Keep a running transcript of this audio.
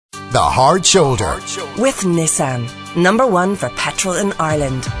The Hard Shoulder. With Nissan. Number one for petrol in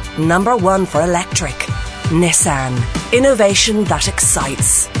Ireland. Number one for electric. Nissan. Innovation that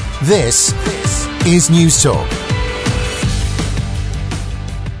excites. This is News Talk.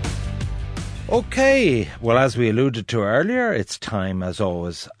 Okay, well, as we alluded to earlier, it's time, as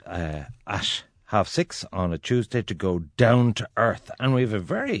always, at 6:30 on a Tuesday to go down to earth. And we have a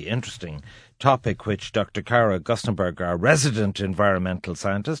very interesting topic which Dr. Cara Augustenborg, our resident environmental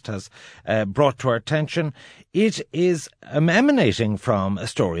scientist, has brought to our attention. It is emanating from a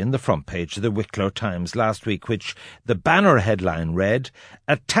story in the front page of the Wicklow Times last week, which the banner headline read,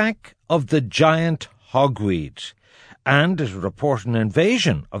 "Attack of the Giant Hogweed." And it reported an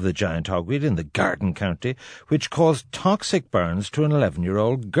invasion of the giant hogweed in the Garden County, which caused toxic burns to an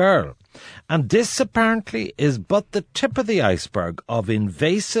 11-year-old girl. And this apparently is but the tip of the iceberg of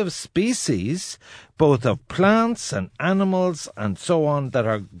invasive species, both of plants and animals and so on, that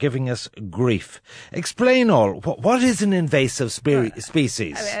are giving us grief. Explain all. What is an invasive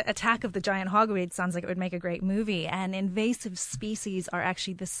species? Attack of the Giant Hogweed sounds like it would make a great movie. And invasive species are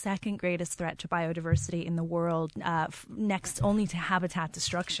actually the second greatest threat to biodiversity in the world, next only to habitat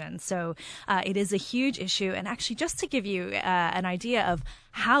destruction. So it is a huge issue. And actually, just to give you an idea of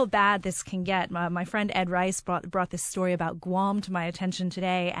how bad this can get, my friend Ed Rice brought this story about Guam to my attention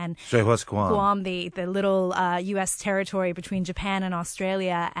today. And so what's Guam? Guam, the little U.S. territory between Japan and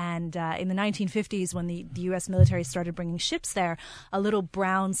Australia. And in the 1950s, when the U.S. military started bringing ships there, a little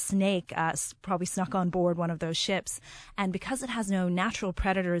brown snake probably snuck on board one of those ships. And because it has no natural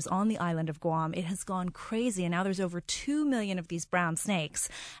predators on the island of Guam, it has gone crazy. And now there's over 2 million of these brown snakes.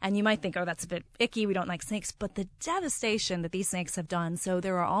 And you might think, oh, that's a bit icky, we don't like snakes. But the devastation that these snakes have done, so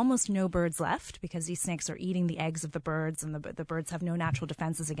there are almost no birds left because these snakes are eating the eggs of the birds, and the birds have no natural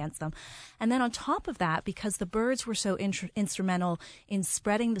defenses against them. And then on top of that, because the birds were so instrumental in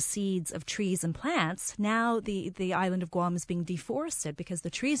spreading the seeds of trees and plants, now the island of Guam is being deforested because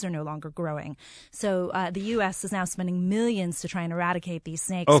the trees are no longer growing. So the U.S. is now spending millions to try and eradicate these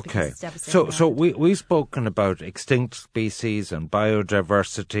snakes. Okay, because it's devastating. so we've spoken about extinct species and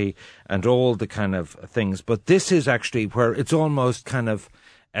biodiversity and all the kind of things, but this is actually where it's almost kind of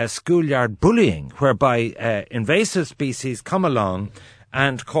schoolyard bullying, whereby invasive species come along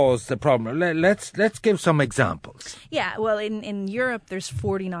and cause the problem. Let's give some examples. Yeah, well, in Europe, there's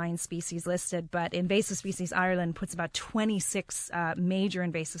 49 species listed, but invasive species Ireland puts about 26 major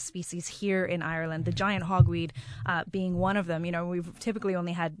invasive species here in Ireland, the giant hogweed being one of them. You know, we've typically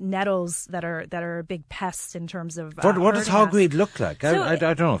only had nettles that are a big pest in terms of What does hogweed look like? So I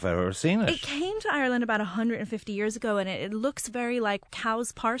don't know if I've ever seen it. It came to Ireland about 150 years ago, and it looks very like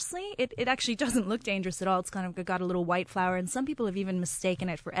cow's parsley. It actually doesn't look dangerous at all. It's kind of got a little white flower, and some people have even mistaken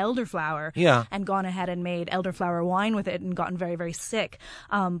it for elderflower, and gone ahead and made elderflower wine with it and gotten very, very sick.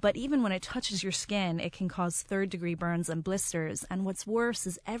 But even when it touches your skin, it can cause third-degree burns and blisters. And what's worse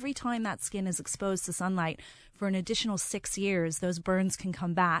is every time that skin is exposed to sunlight for an additional 6 years, those burns can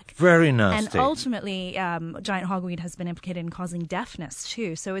come back. Very nasty. And ultimately, giant hogweed has been implicated in causing deafness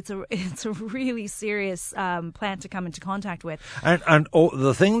too. So it's a really serious plant to come into contact with. And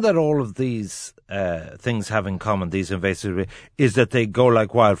the thing that all of these things have in common, these invasive, is that they go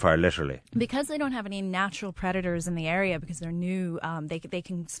like wildfire, literally. Because they don't have any natural predators in the area, because they're new, they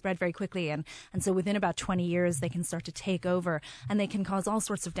can spread very quickly. And so within about 20 years, they can start to take over, and they can cause all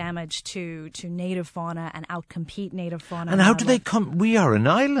sorts of damage to native fauna and outcompete native fauna. And how do they come? We are an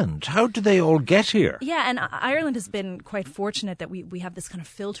island. How do they all get here? Yeah, and Ireland has been quite fortunate that we have this kind of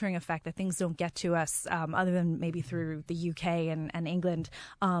filtering effect, that things don't get to us other than maybe through the UK and England.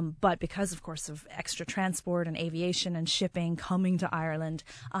 But because, of course, of extra transport and aviation and shipping coming to Ireland,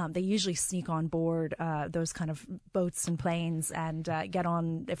 they usually sneak on board those kind of boats and planes and get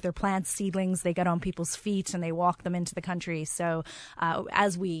on, if they're plant seedlings, they get on people's feet and they walk them into the country. So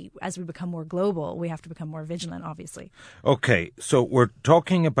as we become more global, we have to become more vigilant, obviously. Okay, so we're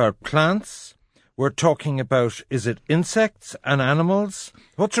talking about plants. We're talking about, is it insects and animals?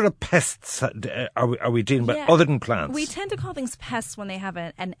 What sort of pests are we dealing with other than plants? We tend to call things pests when they have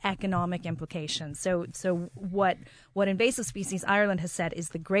an economic implication. So what invasive species Ireland has said is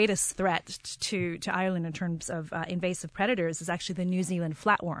the greatest threat to Ireland in terms of invasive predators is actually the New Zealand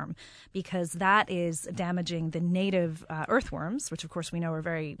flatworm, because that is damaging the native earthworms, which of course we know are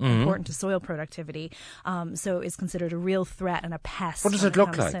very important to soil productivity. So is considered a real threat and a pest. What does it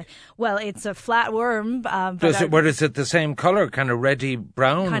look like? Well, it's a flatworm worm. Where is it the same colour, kind of reddy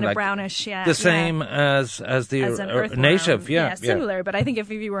brown? Kind of brownish, yeah. The same as the native, yeah. Similar, but I think if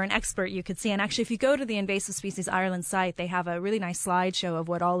you were an expert, you could see. And actually, if you go to the Invasive Species Ireland site, they have a really nice slideshow of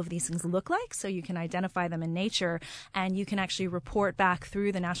what all of these things look like, so you can identify them in nature, and you can actually report back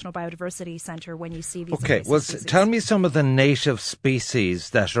through the National Biodiversity Centre when you see these invasive species. Tell me some of the native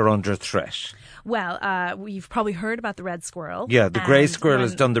species that are under threat. Well, you've probably heard about the red squirrel. Yeah, the grey squirrel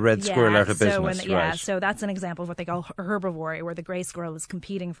has done the red squirrel out of business. So that's an example of what they call herbivory, where the grey squirrel is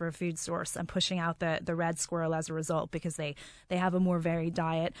competing for a food source and pushing out the red squirrel as a result, because they have a more varied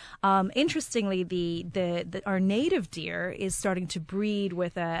diet. Interestingly, our native deer is starting to breed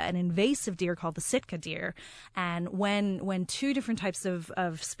with an invasive deer called the Sitka deer, and when two different types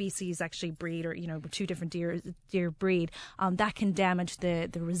of species actually breed, or two different deer breed, that can damage the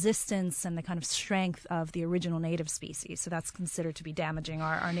resistance and the kind of strength of the original native species. So that's considered to be damaging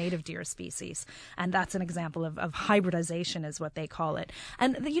our native deer species, and that's an example of hybridization, is what they call it.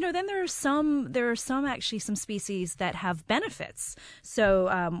 And then there are some some species that have benefits.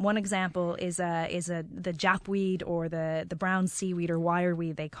 So one example is the japweed, or the brown seaweed, or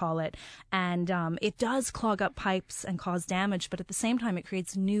wireweed they call it, and it does clog up pipes and cause damage, but at the same time it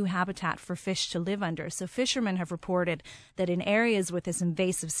creates new habitat for fish to live under. So fishermen have reported that in areas with this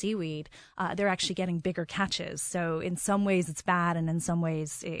invasive seaweed, they're actually getting bigger catches. So in some ways it's bad, and in some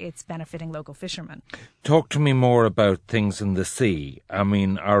ways it's benefiting local fishermen. Talk to me more about things in the sea. I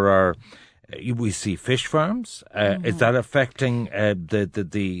mean, we see fish farms. Is that affecting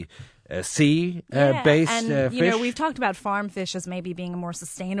the sea-based fish? We've talked about farm fish as maybe being a more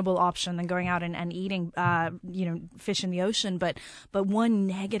sustainable option than going out and eating, fish in the ocean. But one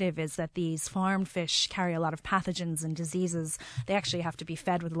negative is that these farmed fish carry a lot of pathogens and diseases. They actually have to be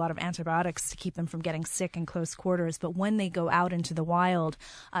fed with a lot of antibiotics to keep them from getting sick in close quarters. But when they go out into the wild,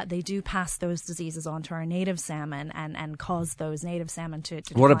 they do pass those diseases on to our native salmon and cause those native salmon to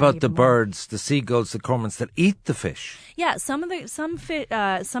What about the more. birds, the seagulls, the cormorants that eat the fish? Yeah, some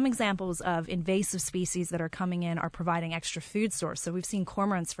examples of invasive species that are coming in are providing extra food source. So we've seen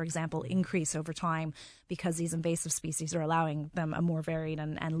cormorants, for example, increase over time because these invasive species are allowing them a more varied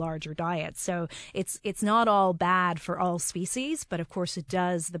and larger diet. So it's not all bad for all species, but of course it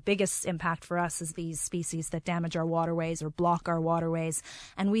does. The biggest impact for us is these species that damage our waterways or block our waterways.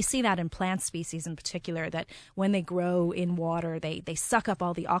 And we see that in plant species in particular, that when they grow in water, they suck up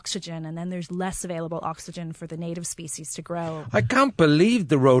all the oxygen, and then there's less available oxygen for the native species to grow. I can't believe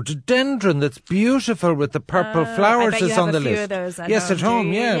the rhododendron that's beautiful with the purple flowers is on the list. Of those yes, at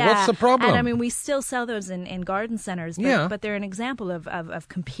home, yeah. What's the problem? And I mean, we still sell those in garden centres, but they're an example of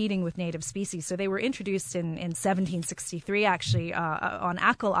competing with native species. So they were introduced in 1763, actually, on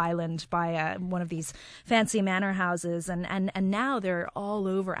Achill Island by one of these fancy manor houses, and now they're all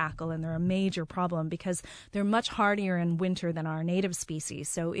over Achill, and they're a major problem because they're much hardier in winter than our native species.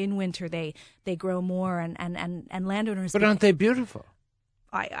 So in winter they grow more, and landowners. But aren't they beautiful?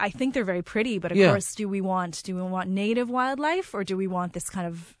 I think they're very pretty, but of course, do we want native wildlife, or do we want this kind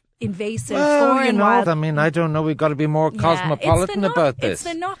of invasive foreign wild? I mean, I don't know. We've got to be more cosmopolitan about this.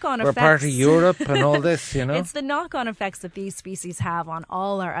 It's the knock-on effects. We're part of Europe and all this, It's the knock-on effects that these species have on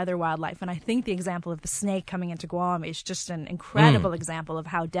all our other wildlife. And I think the example of the snake coming into Guam is just an incredible example of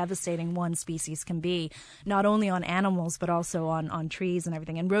how devastating one species can be, not only on animals, but also on trees and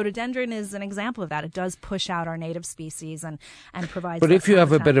everything. And rhododendron is an example of that. It does push out our native species and provides. But if you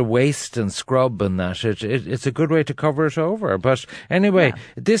have a bit of waste and scrub and that, it's a good way to cover it over. But anyway,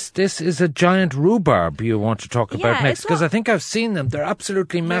 This is a giant rhubarb you want to talk about next, because I think I've seen them. They're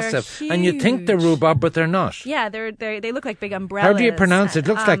absolutely massive. And you think they're rhubarb, but they're not. Yeah, they look like big umbrellas. How do you pronounce it? It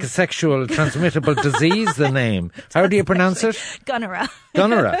looks like a sexual transmittable disease, the name. How do you pronounce it? Gunnera.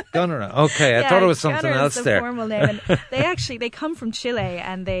 Gunnera. Okay, I thought it was something else there. That's the formal name. And they come from Chile,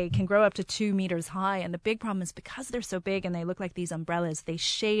 and they can grow up to 2 meters high. And the big problem is because they're so big and they look like these umbrellas, they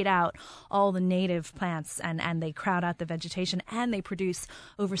shade out all the native plants and they crowd out the vegetation, and they produce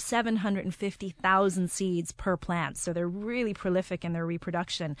over 750,000 seeds per plant. So they're really prolific in their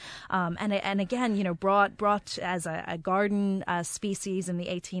reproduction. And again, brought as a garden species in the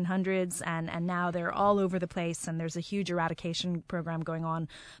 1800s, and now they're all over the place. And there's a huge eradication program going on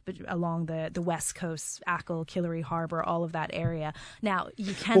along the west coast, Achill, Killary Harbour, all of that area. Now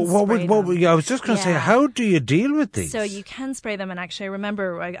you can spray them. I was just going to say, how do you deal with these? So you can spray them, and actually I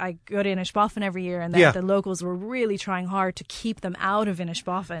remember I go to Inishbofin every year, and the locals were really trying hard to keep them out of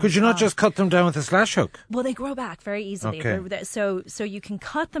Inishbofin. often. Could you not just cut them down with a slash hook? Well, they grow back very easily. Okay. So you can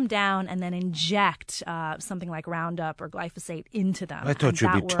cut them down and then inject something like Roundup or glyphosate into them. I thought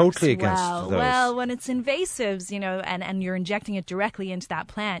you'd be works totally against those. Well, when it's invasives, and you're injecting it directly into that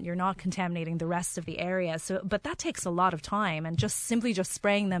plant, you're not contaminating the rest of the area. But that takes a lot of time, and just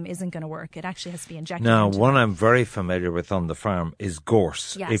spraying them isn't going to work. It actually has to be injected. Now, into one them. I'm very familiar with on the farm is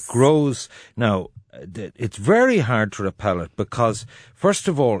gorse. Yes. It grows now. It's very hard to repel it because, first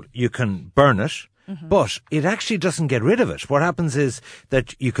of all, you can burn it. But it actually doesn't get rid of it. What happens is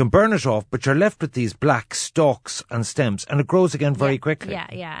that you can burn it off, but you're left with these black stalks and stems, and it grows again very quickly.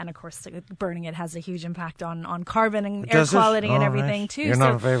 Yeah. And of course, burning it has a huge impact on carbon and air Does it? quality and All everything right. too. You're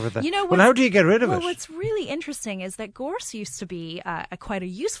not in favour of that. Well, how do you get rid of it? Well, what's really interesting is that gorse used to be quite a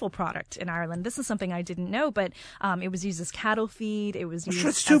useful product in Ireland. This is something I didn't know, but it was used as cattle feed. It was used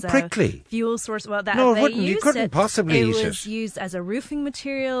it's too as prickly. a fuel source. Well, No, it they wouldn't. You used couldn't it. possibly eat It it. was used as a roofing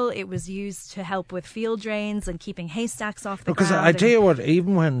material. It was used to help with field drains and keeping haystacks off the Because ground. I tell you what,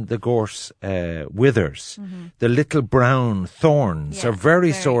 even when the gorse withers, the little brown thorns are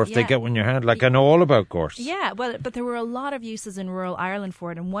very sore if they get in your hand. Like, I know all about gorse. Yeah, well, but there were a lot of uses in rural Ireland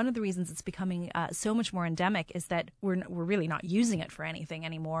for it, and one of the reasons it's becoming so much more endemic is that we're really not using it for anything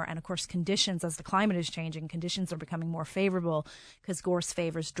anymore. And of course, conditions, as the climate is changing, conditions are becoming more favourable because gorse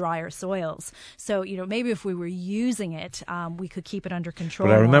favours drier soils. So, maybe if we were using it, we could keep it under control.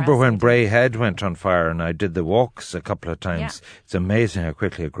 Well, I remember when Bray Head went on fire, and I did the walks a couple of times. Yeah. It's amazing how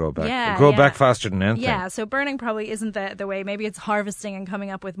quickly it grows back. Yeah, it grows back faster than anything. Yeah, so burning probably isn't the way. Maybe it's harvesting and coming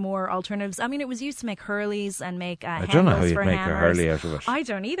up with more alternatives. I mean, it was used to make hurleys and make I don't know how you'd make hammers. a hurley out of it. I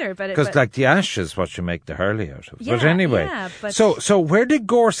don't either, but because like the ash is what you make the hurley out of. Yeah, but anyway, but so where did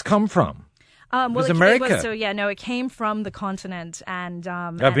gorse come from? Well, was America. It came from the continent, and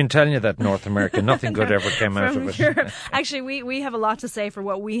I've been telling you that North America, nothing good ever came out of it. Europe. Actually, we have a lot to say for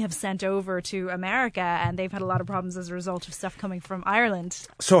what we have sent over to America, and they've had a lot of problems as a result of stuff coming from Ireland.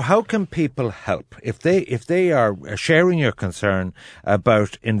 So how can people help if they are sharing your concern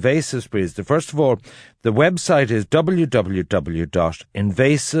about invasive species? First of all, the website is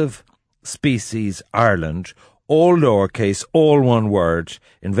www.invasivespeciesireland.com. All lowercase, all one word,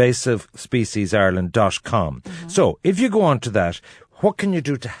 invasivespeciesireland.com. So, if you go on to that, what can you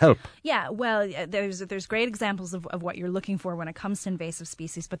do to help? Yeah, well, there's great examples of what you're looking for when it comes to invasive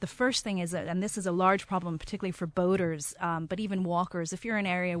species. But the first thing is, and this is a large problem, particularly for boaters, but even walkers. If you're in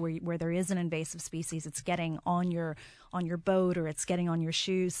an area where there is an invasive species, it's getting on your boat or it's getting on your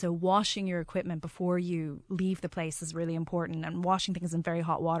shoes. So washing your equipment before you leave the place is really important, and washing things in very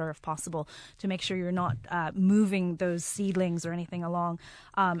hot water if possible to make sure you're not moving those seedlings or anything along,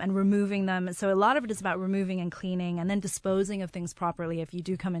 and removing them. So a lot of it is about removing and cleaning and then disposing of things properly if you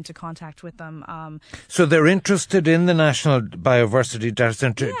do come into contact with them. So they're interested in the National Biodiversity Data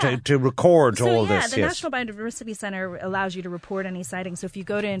Centre to record all this. The National Biodiversity Centre allows you to report any sightings. So if you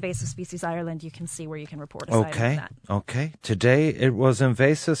go to Invasive Species Ireland, you can see where you can report a sighting of that. Okay. Today it was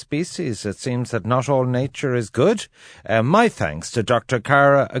invasive species. It seems that not all nature is good. My thanks to Dr.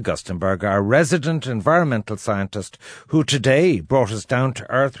 Cara Augustenborg, our resident environmental scientist, who today brought us down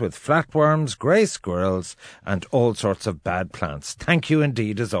to earth with flatworms, grey squirrels, and all sorts of bad plants. Thank you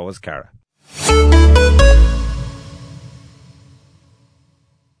indeed, as always, Cara.